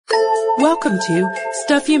Welcome to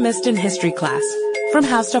Stuff You Missed in History Class from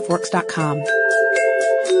HowStuffWorks.com.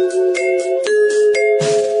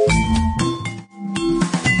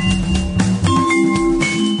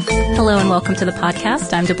 Hello and welcome to the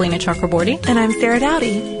podcast. I'm Deblina Chakraborty. And I'm Sarah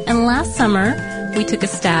Dowdy. And last summer, we took a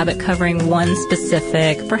stab at covering one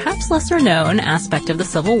specific, perhaps lesser known aspect of the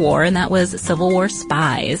Civil War, and that was Civil War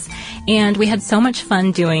spies. And we had so much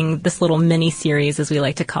fun doing this little mini-series, as we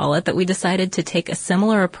like to call it, that we decided to take a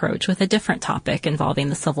similar approach with a different topic involving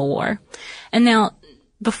the Civil War. And now,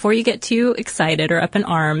 before you get too excited or up in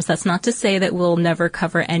arms, that's not to say that we'll never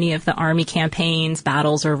cover any of the Army campaigns,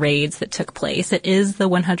 battles, or raids that took place. It is the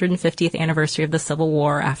 150th anniversary of the Civil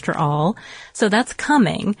War, after all, so that's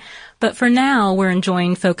coming. But for now, we're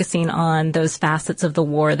enjoying focusing on those facets of the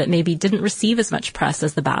war that maybe didn't receive as much press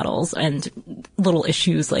as the battles and little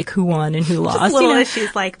issues like who won and who lost. Just little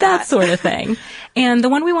issues like that sort of thing. And the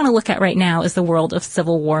one we want to look at right now is the world of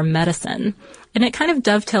Civil War medicine. And it kind of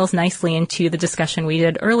dovetails nicely into the discussion we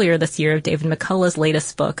did earlier this year of David McCullough's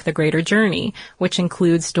latest book, The Greater Journey, which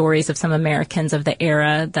includes stories of some Americans of the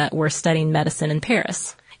era that were studying medicine in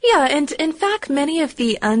Paris. Yeah, and in fact, many of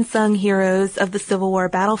the unsung heroes of the Civil War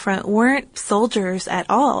battlefront weren't soldiers at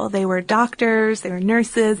all. They were doctors, they were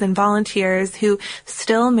nurses, and volunteers who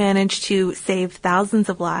still managed to save thousands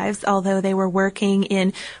of lives, although they were working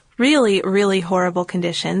in really, really horrible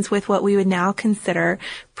conditions with what we would now consider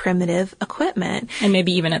primitive equipment. And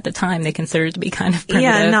maybe even at the time they considered it to be kind of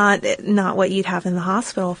primitive. Yeah, not what you'd have in the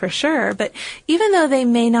hospital for sure. But even though they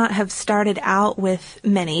may not have started out with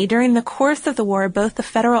many, during the course of the war, both the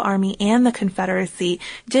Federal Army and the Confederacy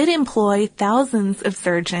did employ thousands of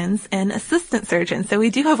surgeons and assistant surgeons. So we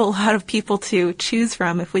do have a lot of people to choose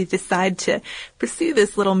from if we decide to pursue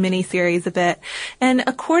this little mini-series a bit. And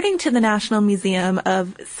according to the National Museum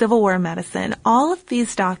of Civil War Medicine, all of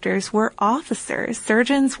these doctors were officers.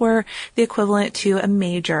 Surgeons were the equivalent to a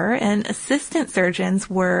major, and assistant surgeons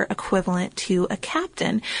were equivalent to a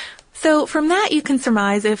captain. So from that, you can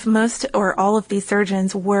surmise if most or all of these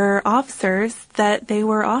surgeons were officers, that they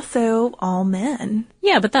were also all men.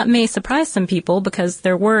 Yeah, but that may surprise some people because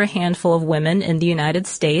there were a handful of women in the United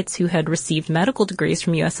States who had received medical degrees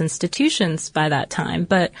from U.S. institutions by that time.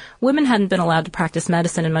 But women hadn't been allowed to practice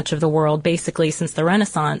medicine in much of the world basically since the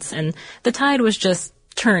Renaissance, and the tide was just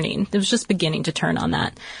turning. It was just beginning to turn on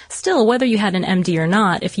that. Still, whether you had an MD or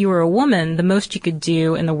not, if you were a woman, the most you could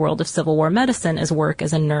do in the world of Civil War medicine is work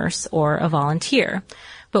as a nurse or a volunteer.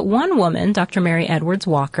 But one woman, Dr. Mary Edwards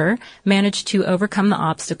Walker, managed to overcome the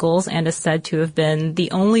obstacles and is said to have been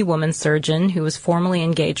the only woman surgeon who was formally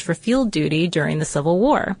engaged for field duty during the Civil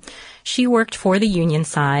War. She worked for the Union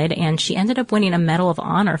side, and she ended up winning a Medal of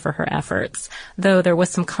Honor for her efforts, though there was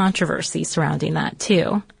some controversy surrounding that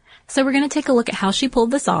too. So we're going to take a look at how she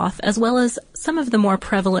pulled this off, as well as some of the more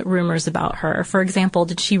prevalent rumors about her. For example,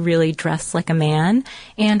 did she really dress like a man?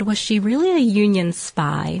 And was she really a Union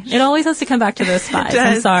spy? It always has to come back to those spies.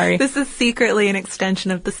 I'm sorry. This is secretly an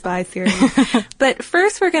extension of the spy series. But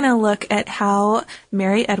first we're going to look at how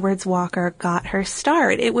Mary Edwards Walker got her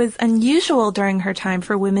start. It was unusual during her time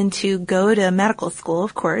for women to go to medical school,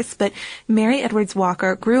 of course, but Mary Edwards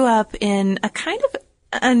Walker grew up in a kind of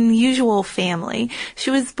unusual family. She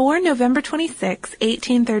was born November 26,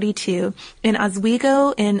 1832 in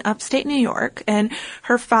Oswego in upstate New York, and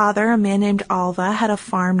her father, a man named Alva, had a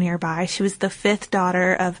farm nearby. She was the fifth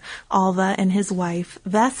daughter of Alva and his wife,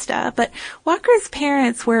 Vesta. But Walker's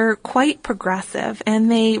parents were quite progressive,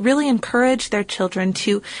 and they really encouraged their children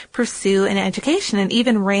to pursue an education and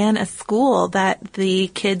even ran a school that the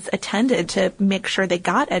kids attended to make sure they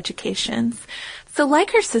got educations. So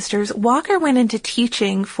like her sisters, Walker went into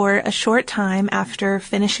teaching for a short time after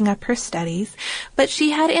finishing up her studies, but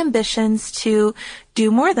she had ambitions to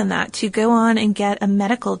do more than that, to go on and get a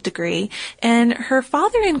medical degree, and her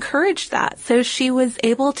father encouraged that. So she was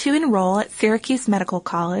able to enroll at Syracuse Medical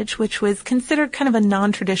College, which was considered kind of a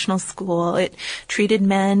non-traditional school. It treated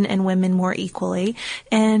men and women more equally,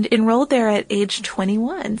 and enrolled there at age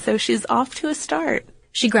 21. So she's off to a start.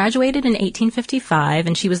 She graduated in 1855,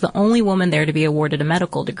 and she was the only woman there to be awarded a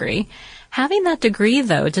medical degree. Having that degree,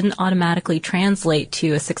 though, didn't automatically translate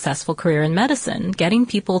to a successful career in medicine. Getting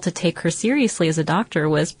people to take her seriously as a doctor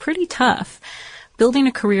was pretty tough. Building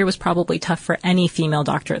a career was probably tough for any female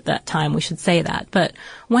doctor at that time, we should say that. But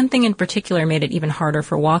one thing in particular made it even harder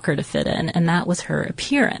for Walker to fit in, and that was her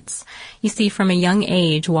appearance. You see, from a young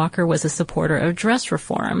age, Walker was a supporter of dress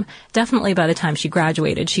reform. Definitely by the time she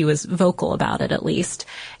graduated, she was vocal about it, at least.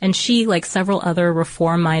 And she, like several other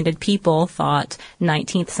reform-minded people, thought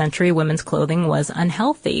 19th century women's clothing was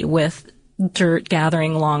unhealthy, with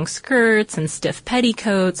dirt-gathering long skirts and stiff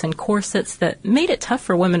petticoats and corsets that made it tough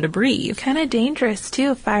for women to breathe. Kind of dangerous,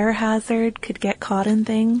 too. Fire hazard, could get caught in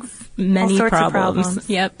things. Many All sorts of problems.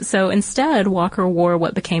 Yep. So instead, Walker wore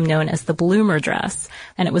what became known as the bloomer dress,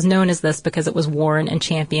 and it was known as this because it was worn and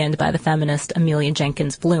championed by the feminist Amelia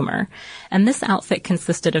Jenkins Bloomer. And this outfit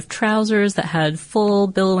consisted of trousers that had full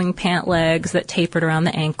billowing pant legs that tapered around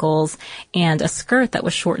the ankles, and a skirt that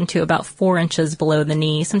was shortened to about 4 inches below the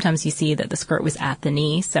knee. Sometimes you see that the skirt was at the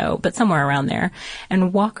knee, but somewhere around there.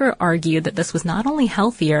 And Walker argued that this was not only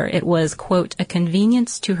healthier, it was, quote, a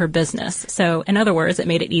convenience to her business. So, in other words, it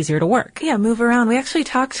made it easier to work. Yeah, move around. We actually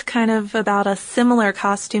talked kind of about a similar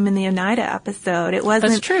costume in the Oneida episode. It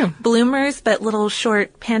wasn't That's true. bloomers, but little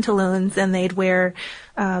short pantaloons, and they'd wear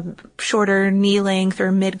shorter knee-length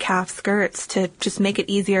or mid-calf skirts to just make it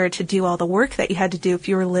easier to do all the work that you had to do if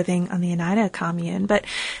you were living on the Oneida commune. But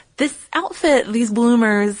this outfit, these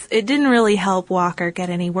bloomers, it didn't really help Walker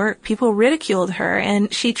get any work. People ridiculed her,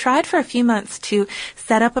 and she tried for a few months to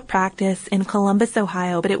set up a practice in Columbus,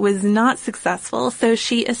 Ohio, but it was not successful. So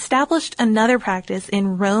she established another practice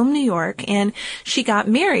in Rome, New York, and she got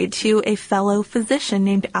married to a fellow physician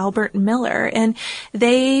named Albert Miller, and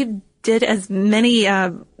they did as many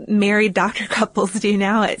married doctor couples do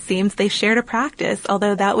now, it seems. They shared a practice,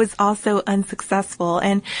 although that was also unsuccessful.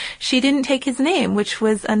 And she didn't take his name, which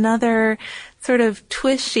was another sort of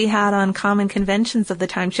twist she had on common conventions of the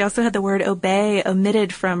time. She also had the word obey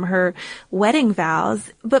omitted from her wedding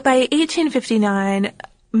vows. But by 1859,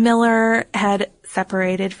 Miller had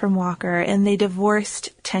separated from Walker, and they divorced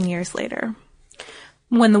 10 years later.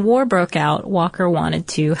 When the war broke out, Walker wanted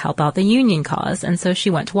to help out the Union cause, and so she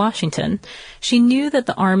went to Washington. She knew that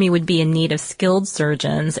the Army would be in need of skilled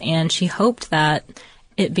surgeons, and she hoped that,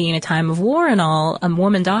 it being a time of war and all, a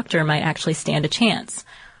woman doctor might actually stand a chance.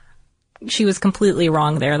 She was completely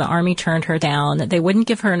wrong there. The Army turned her down. They wouldn't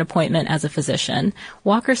give her an appointment as a physician.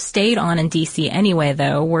 Walker stayed on in D.C. anyway,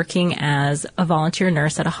 though, working as a volunteer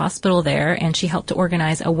nurse at a hospital there, and she helped to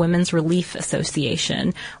organize a Women's Relief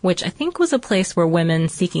Association, which I think was a place where women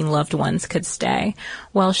seeking loved ones could stay,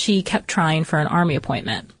 while she kept trying for an Army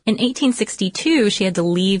appointment. In 1862, she had to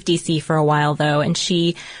leave D.C. for a while, though, and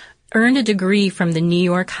she earned a degree from the New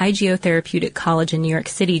York Hygiotherapeutic College in New York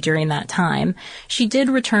City during that time. She did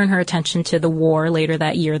return her attention to the war later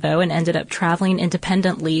that year, though, and ended up traveling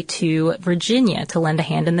independently to Virginia to lend a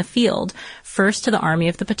hand in the field, first to the Army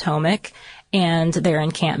of the Potomac and their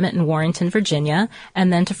encampment in Warrenton, Virginia,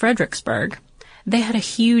 and then to Fredericksburg. They had a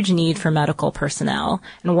huge need for medical personnel,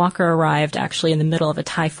 and Walker arrived actually in the middle of a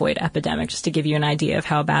typhoid epidemic, just to give you an idea of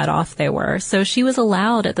how bad off they were. So she was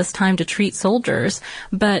allowed at this time to treat soldiers,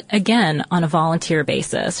 but again, on a volunteer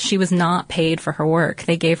basis. She was not paid for her work.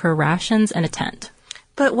 They gave her rations and a tent.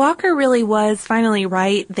 But Walker really was finally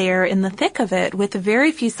right there in the thick of it, with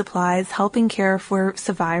very few supplies, helping care for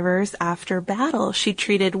survivors after battle. She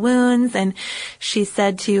treated wounds, and she's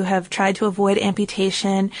said to have tried to avoid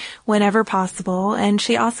amputation whenever possible. And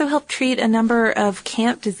she also helped treat a number of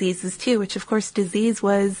camp diseases, too, which, of course, disease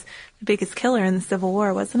was the biggest killer in the Civil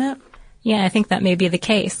War, wasn't it? Yeah, I think that may be the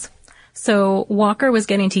case. So Walker was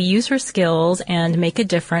getting to use her skills and make a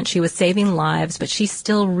difference. She was saving lives, but she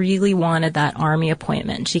still really wanted that Army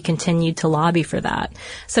appointment. She continued to lobby for that.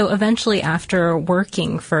 So eventually, after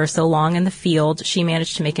working for so long in the field, she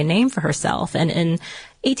managed to make a name for herself. And in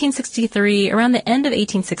 1863, around the end of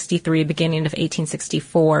 1863, beginning of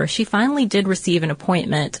 1864, she finally did receive an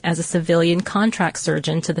appointment as a civilian contract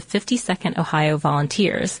surgeon to the 52nd Ohio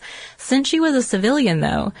Volunteers. Since she was a civilian,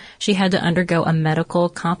 though, she had to undergo a medical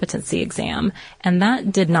competency exam, and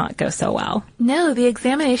that did not go so well. No, the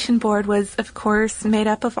examination board was, of course, made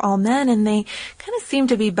up of all men, and they kind of seemed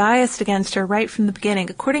to be biased against her right from the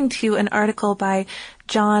beginning. According to an article by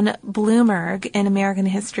John Bloomberg in American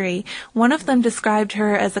History, one of them described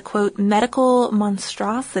her as a, quote, medical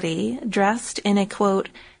monstrosity dressed in a, quote,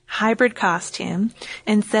 hybrid costume,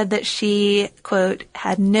 and said that she, quote,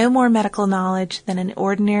 had no more medical knowledge than an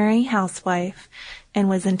ordinary housewife and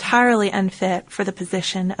was entirely unfit for the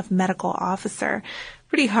position of medical officer.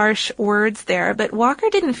 Pretty harsh words there, but Walker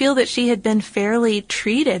didn't feel that she had been fairly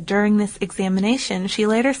treated during this examination. She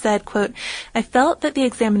later said, quote, I felt that the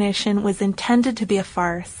examination was intended to be a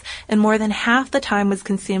farce, and more than half the time was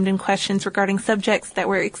consumed in questions regarding subjects that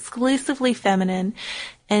were exclusively feminine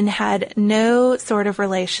and had no sort of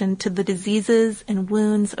relation to the diseases and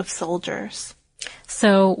wounds of soldiers.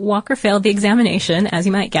 So Walker failed the examination, as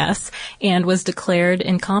you might guess, and was declared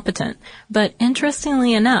incompetent. But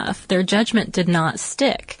interestingly enough, their judgment did not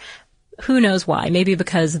stick. Who knows why? Maybe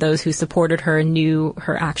because those who supported her knew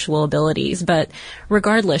her actual abilities. But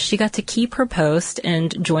regardless, she got to keep her post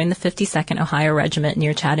and join the 52nd Ohio Regiment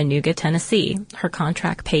near Chattanooga, Tennessee. Her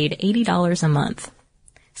contract paid $80 a month.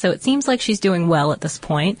 So it seems like she's doing well at this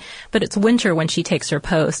point, but it's winter when she takes her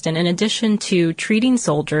post, and in addition to treating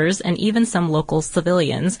soldiers and even some local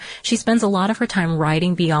civilians, she spends a lot of her time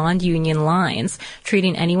riding beyond Union lines,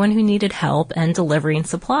 treating anyone who needed help and delivering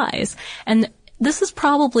supplies. And this is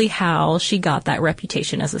probably how she got that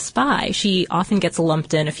reputation as a spy. She often gets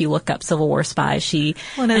lumped in, if you look up Civil War spies, she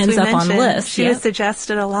ends up on lists. She was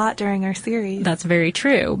suggested a lot during our series. That's very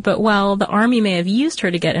true. But while the Army may have used her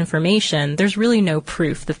to get information, there's really no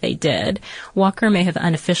proof that they did. Walker may have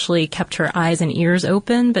unofficially kept her eyes and ears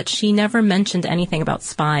open, but she never mentioned anything about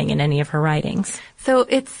spying in any of her writings. So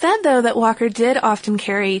it's said, though, that Walker did often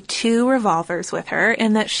carry 2 revolvers with her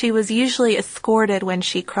and that she was usually escorted when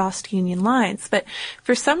she crossed Union lines. But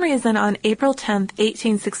for some reason, on April 10th,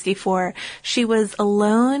 1864, she was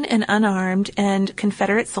alone and unarmed, and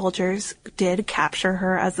Confederate soldiers did capture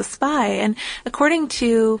her as a spy. And according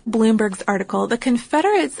to Bloomberg's article, the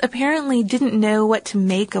Confederates apparently didn't know what to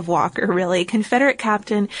make of Walker, really. Confederate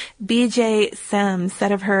Captain B.J. Semmes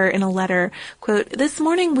said of her in a letter, quote, "This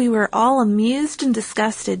morning we were all amused and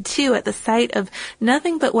disgusted, too, at the sight of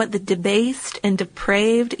nothing but what the debased and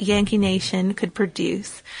depraved Yankee nation could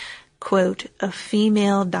produce." Quote, "a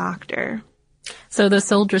female doctor." So the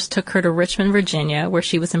soldiers took her to Richmond, Virginia, where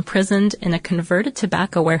she was imprisoned in a converted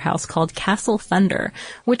tobacco warehouse called Castle Thunder,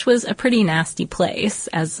 which was a pretty nasty place,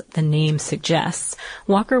 as the name suggests.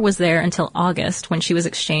 Walker was there until August, when she was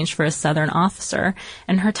exchanged for a Southern officer,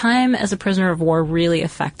 and her time as a prisoner of war really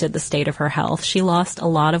affected the state of her health. She lost a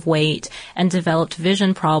lot of weight and developed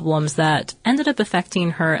vision problems that ended up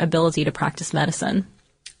affecting her ability to practice medicine.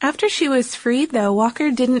 After she was freed, though, Walker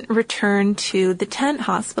didn't return to the tent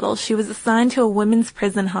hospital. She was assigned to a women's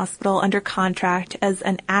prison hospital under contract as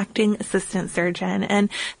an acting assistant surgeon, and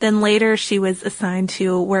then later she was assigned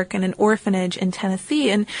to work in an orphanage in Tennessee.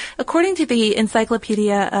 And according to the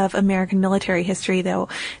Encyclopedia of American Military History, though,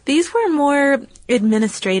 these were more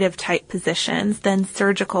administrative type positions than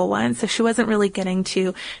surgical ones, so she wasn't really getting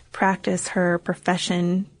to practice her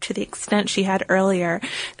profession to the extent she had earlier.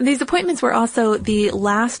 And these appointments were also the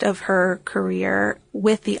last of her career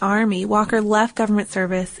with the Army. Walker left government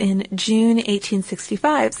service in June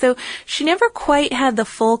 1865, so she never quite had the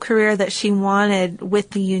full career that she wanted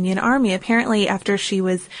with the Union Army. Apparently, after she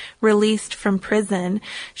was released from prison,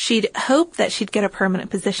 she'd hoped that she'd get a permanent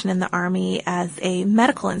position in the Army as a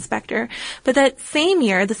medical inspector. But that same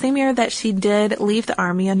year, the same year that she did leave the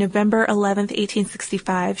Army, on November 11th,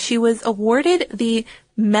 1865, she was awarded the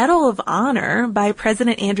Medal of Honor by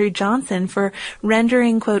President Andrew Johnson for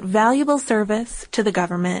rendering, quote, valuable service to the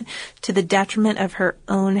government to the detriment of her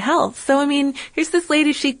own health. So, I mean, here's this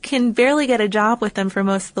lady, she can barely get a job with them for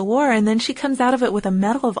most of the war, and then she comes out of it with a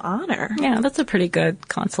Medal of Honor. Yeah, that's a pretty good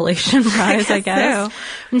consolation prize, I guess. So.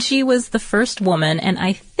 And she was the first woman, and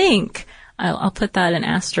I think I'll put that in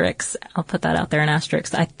asterisks. I'll put that out there in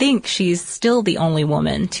asterisks. I think she's still the only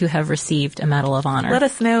woman to have received a Medal of Honor. Let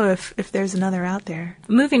us know if there's another out there.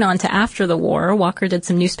 Moving on to after the war, Walker did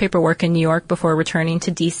some newspaper work in New York before returning to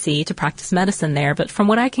D.C. to practice medicine there. But from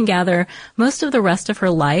what I can gather, most of the rest of her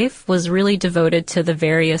life was really devoted to the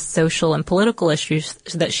various social and political issues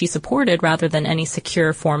that she supported rather than any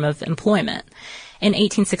secure form of employment. In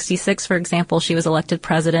 1866, for example, she was elected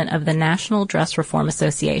president of the National Dress Reform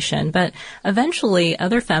Association, but eventually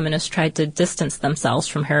other feminists tried to distance themselves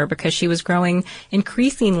from her because she was growing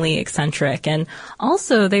increasingly eccentric, and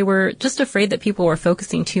also they were just afraid that people were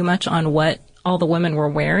focusing too much on what all the women were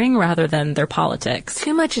wearing rather than their politics.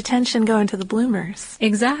 Too much attention going to the bloomers.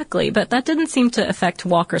 Exactly, but that didn't seem to affect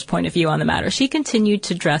Walker's point of view on the matter. She continued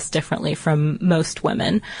to dress differently from most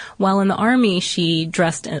women. While in the Army, she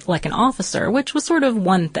dressed like an officer, which was sort of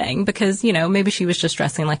one thing because, you know, maybe she was just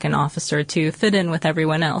dressing like an officer to fit in with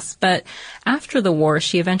everyone else. But after the war,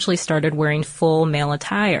 she eventually started wearing full male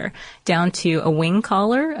attire, down to a wing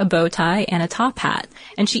collar, a bow tie, and a top hat.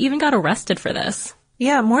 And she even got arrested for this.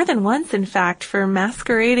 Yeah, more than once, in fact, for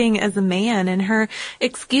masquerading as a man. And her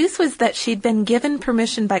excuse was that she'd been given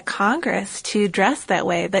permission by Congress to dress that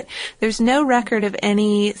way, but there's no record of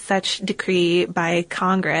any such decree by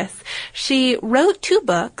Congress. She wrote 2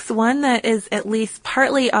 books, one that is at least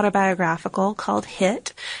partly autobiographical called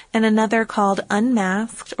Hit, and another called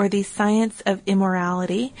Unmasked, or the Science of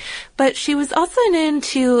Immorality. But she was also known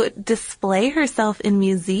to display herself in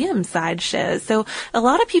museum sideshows. So a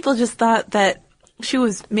lot of people just thought that she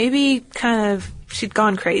was maybe she'd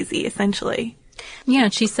gone crazy, essentially. Yeah,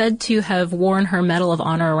 she's said to have worn her Medal of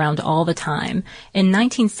Honor around all the time. In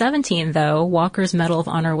 1917, though, Walker's Medal of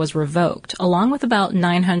Honor was revoked, along with about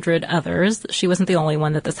 900 others. She wasn't the only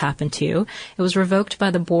one that this happened to. It was revoked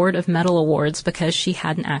by the Board of Medal Awards because she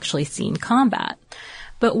hadn't actually seen combat.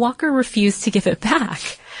 But Walker refused to give it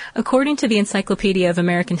back. According to the Encyclopedia of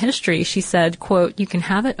American History, she said, quote, "You can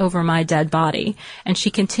have it over my dead body." And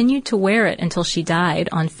she continued to wear it until she died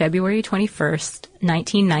on February 21st,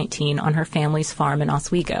 1919, on her family's farm in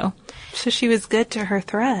Oswego. So she was good to her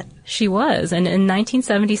threat. She was. And in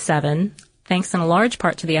 1977, thanks in a large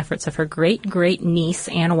part to the efforts of her great-great-niece,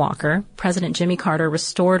 Ann Walker, President Jimmy Carter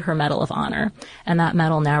restored her Medal of Honor. And that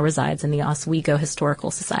medal now resides in the Oswego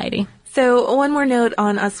Historical Society. So one more note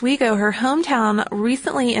on Oswego. Her hometown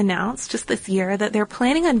recently announced just this year that they're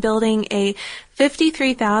planning on building a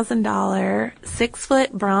 $53,000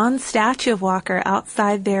 6-foot bronze statue of Walker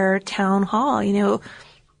outside their town hall,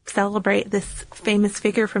 celebrate this famous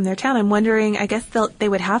figure from their town. I'm wondering, I guess they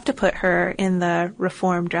would have to put her in the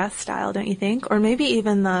reform dress style, don't you think? Or maybe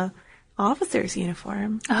even the officer's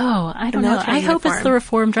uniform. Oh, I don't know. I hope it's the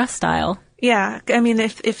reform dress style. Yeah, I mean,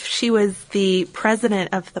 if she was the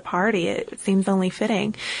president of the party, it seems only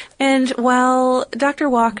fitting. And while Dr.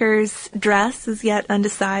 Walker's dress is yet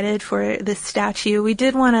undecided for this statue, we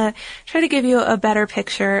did want to try to give you a better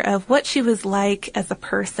picture of what she was like as a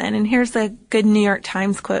person. And here's a good New York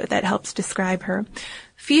Times quote that helps describe her.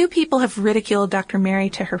 "Few people have ridiculed Dr. Mary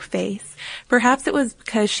to her face. Perhaps it was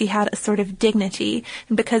because she had a sort of dignity,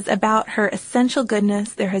 and because about her essential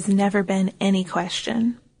goodness there has never been any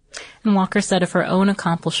question." And Walker said of her own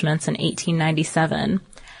accomplishments in 1897,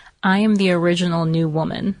 "I am the original new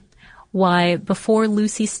woman. Why, before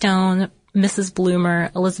Lucy Stone, Mrs.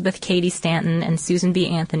 Bloomer, Elizabeth Cady Stanton, and Susan B.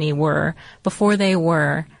 Anthony before they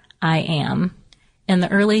were, I am. In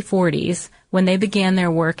the early 40s, when they began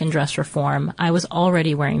their work in dress reform, I was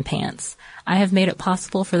already wearing pants. I have made it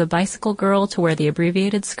possible for the bicycle girl to wear the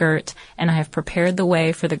abbreviated skirt, and I have prepared the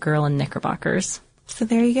way for the girl in knickerbockers." So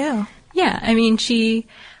there you go. Yeah, I mean, she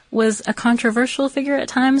was a controversial figure at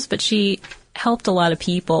times, but she helped a lot of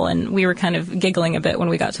people, and we were kind of giggling a bit when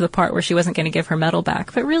we got to the part where she wasn't going to give her medal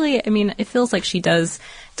back. But really, I mean, it feels like she does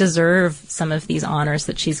deserve some of these honors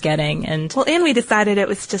that she's getting. And we decided it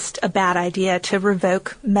was just a bad idea to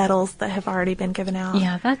revoke medals that have already been given out.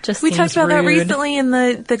 Yeah, that just We seems talked about that rude. recently in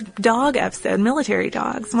the dog episode, military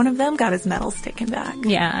dogs. One of them got his medals taken back.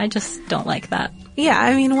 Yeah, I just don't like that. Yeah,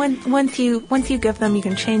 I mean, once you give them, you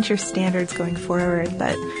can change your standards going forward.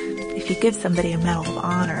 But if you give somebody a Medal of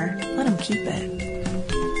Honor, let them keep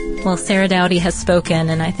it. Well, Sarah Dowdy has spoken,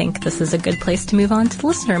 and I think this is a good place to move on to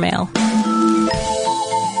listener mail.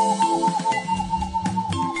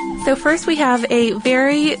 So first we have a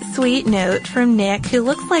very sweet note from Nick, who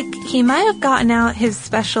looks like he might have gotten out his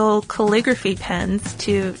special calligraphy pens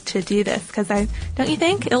to do this, because don't you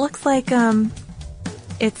think? It looks like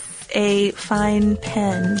it's a fine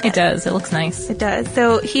pen. It does. It looks nice. It does.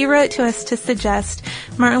 So he wrote to us to suggest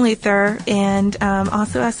Martin Luther, and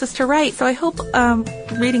also asked us to write. So I hope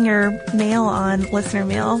reading your mail on listener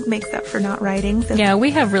mail makes up for not writing. So yeah,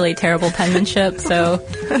 we have really terrible penmanship, so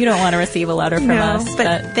you don't want to receive a letter from us.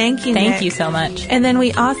 But thank you, Thank Nick. you so much. And then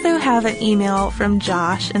we also have an email from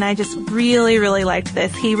Josh, and I just really, really liked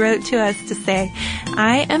this. He wrote to us to say,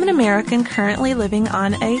 "I am an American currently living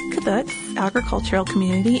on a kibbutz, agricultural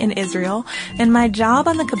community in Israel, and my job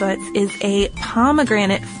on the kibbutz is a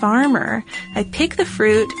pomegranate farmer. I pick the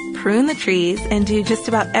fruit, prune the trees, and do just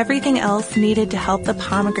about everything else needed to help the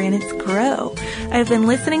pomegranates grow. I've been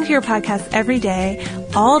listening to your podcast every day,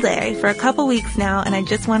 all day, for a couple weeks now, and I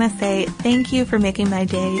just want to say thank you for making my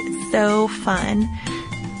day so fun."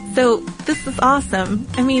 So this is awesome.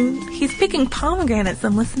 I mean, he's picking pomegranates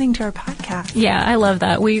and listening to our podcast. Yeah, I love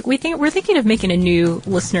that. We're thinking of making a new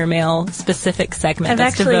listener mail specific segment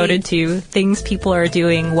that's devoted to things people are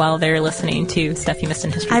doing while they're listening to Stuff You Missed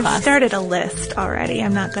in History Class. I've started a list already,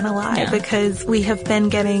 I'm not going to lie, because we have been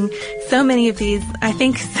getting so many of these. I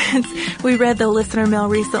think since we read the listener mail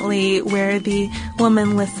recently where the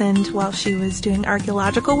woman listened while she was doing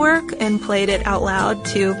archaeological work and played it out loud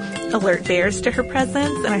to alert bears to her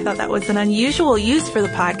presence, and I thought that was an unusual use for the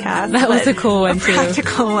podcast. That was a cool one, too. A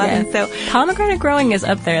practical one. Yeah. So pomegranate growing is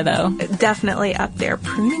up there, though. Definitely up there.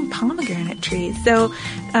 Pruning pomegranate trees. So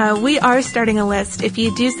we are starting a list. If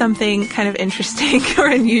you do something kind of interesting or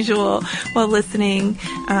unusual while listening,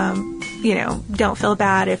 don't feel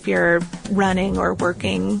bad if you're running or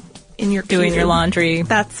working in your doing your laundry.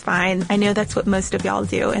 That's fine. I know that's what most of y'all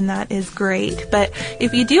do, and that is great. But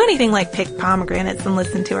if you do anything like pick pomegranates and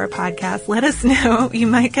listen to our podcast, let us know. You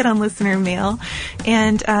might get on listener mail.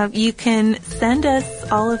 And you can send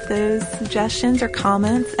us all of those suggestions or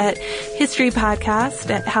comments at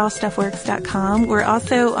historypodcast@howstuffworks.com. We're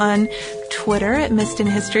also on Twitter at Missed in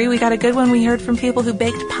History. We got a good one. We heard from people who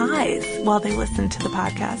baked pies while they listened to the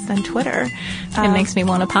podcast on Twitter. It makes me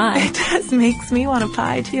want a pie. It does. Makes me want a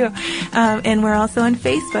pie, too. And we're also on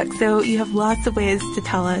Facebook. So you have lots of ways to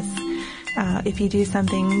tell us if you do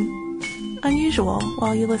something unusual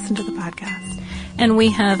while you listen to the podcast. And we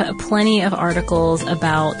have plenty of articles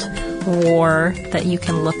about war that you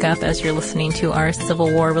can look up as you're listening to our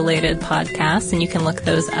Civil War related podcasts. And you can look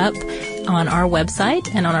those up on our website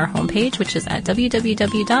and on our homepage, which is at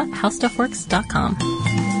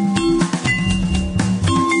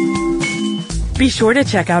www.howstuffworks.com. Be sure to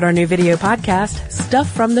check out our new video podcast,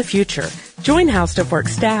 Stuff from the Future. Join How Stuff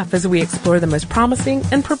Works staff as we explore the most promising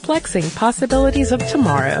and perplexing possibilities of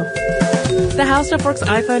tomorrow. The How Stuff Works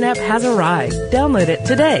iPhone app has arrived. Download it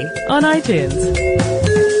today on iTunes.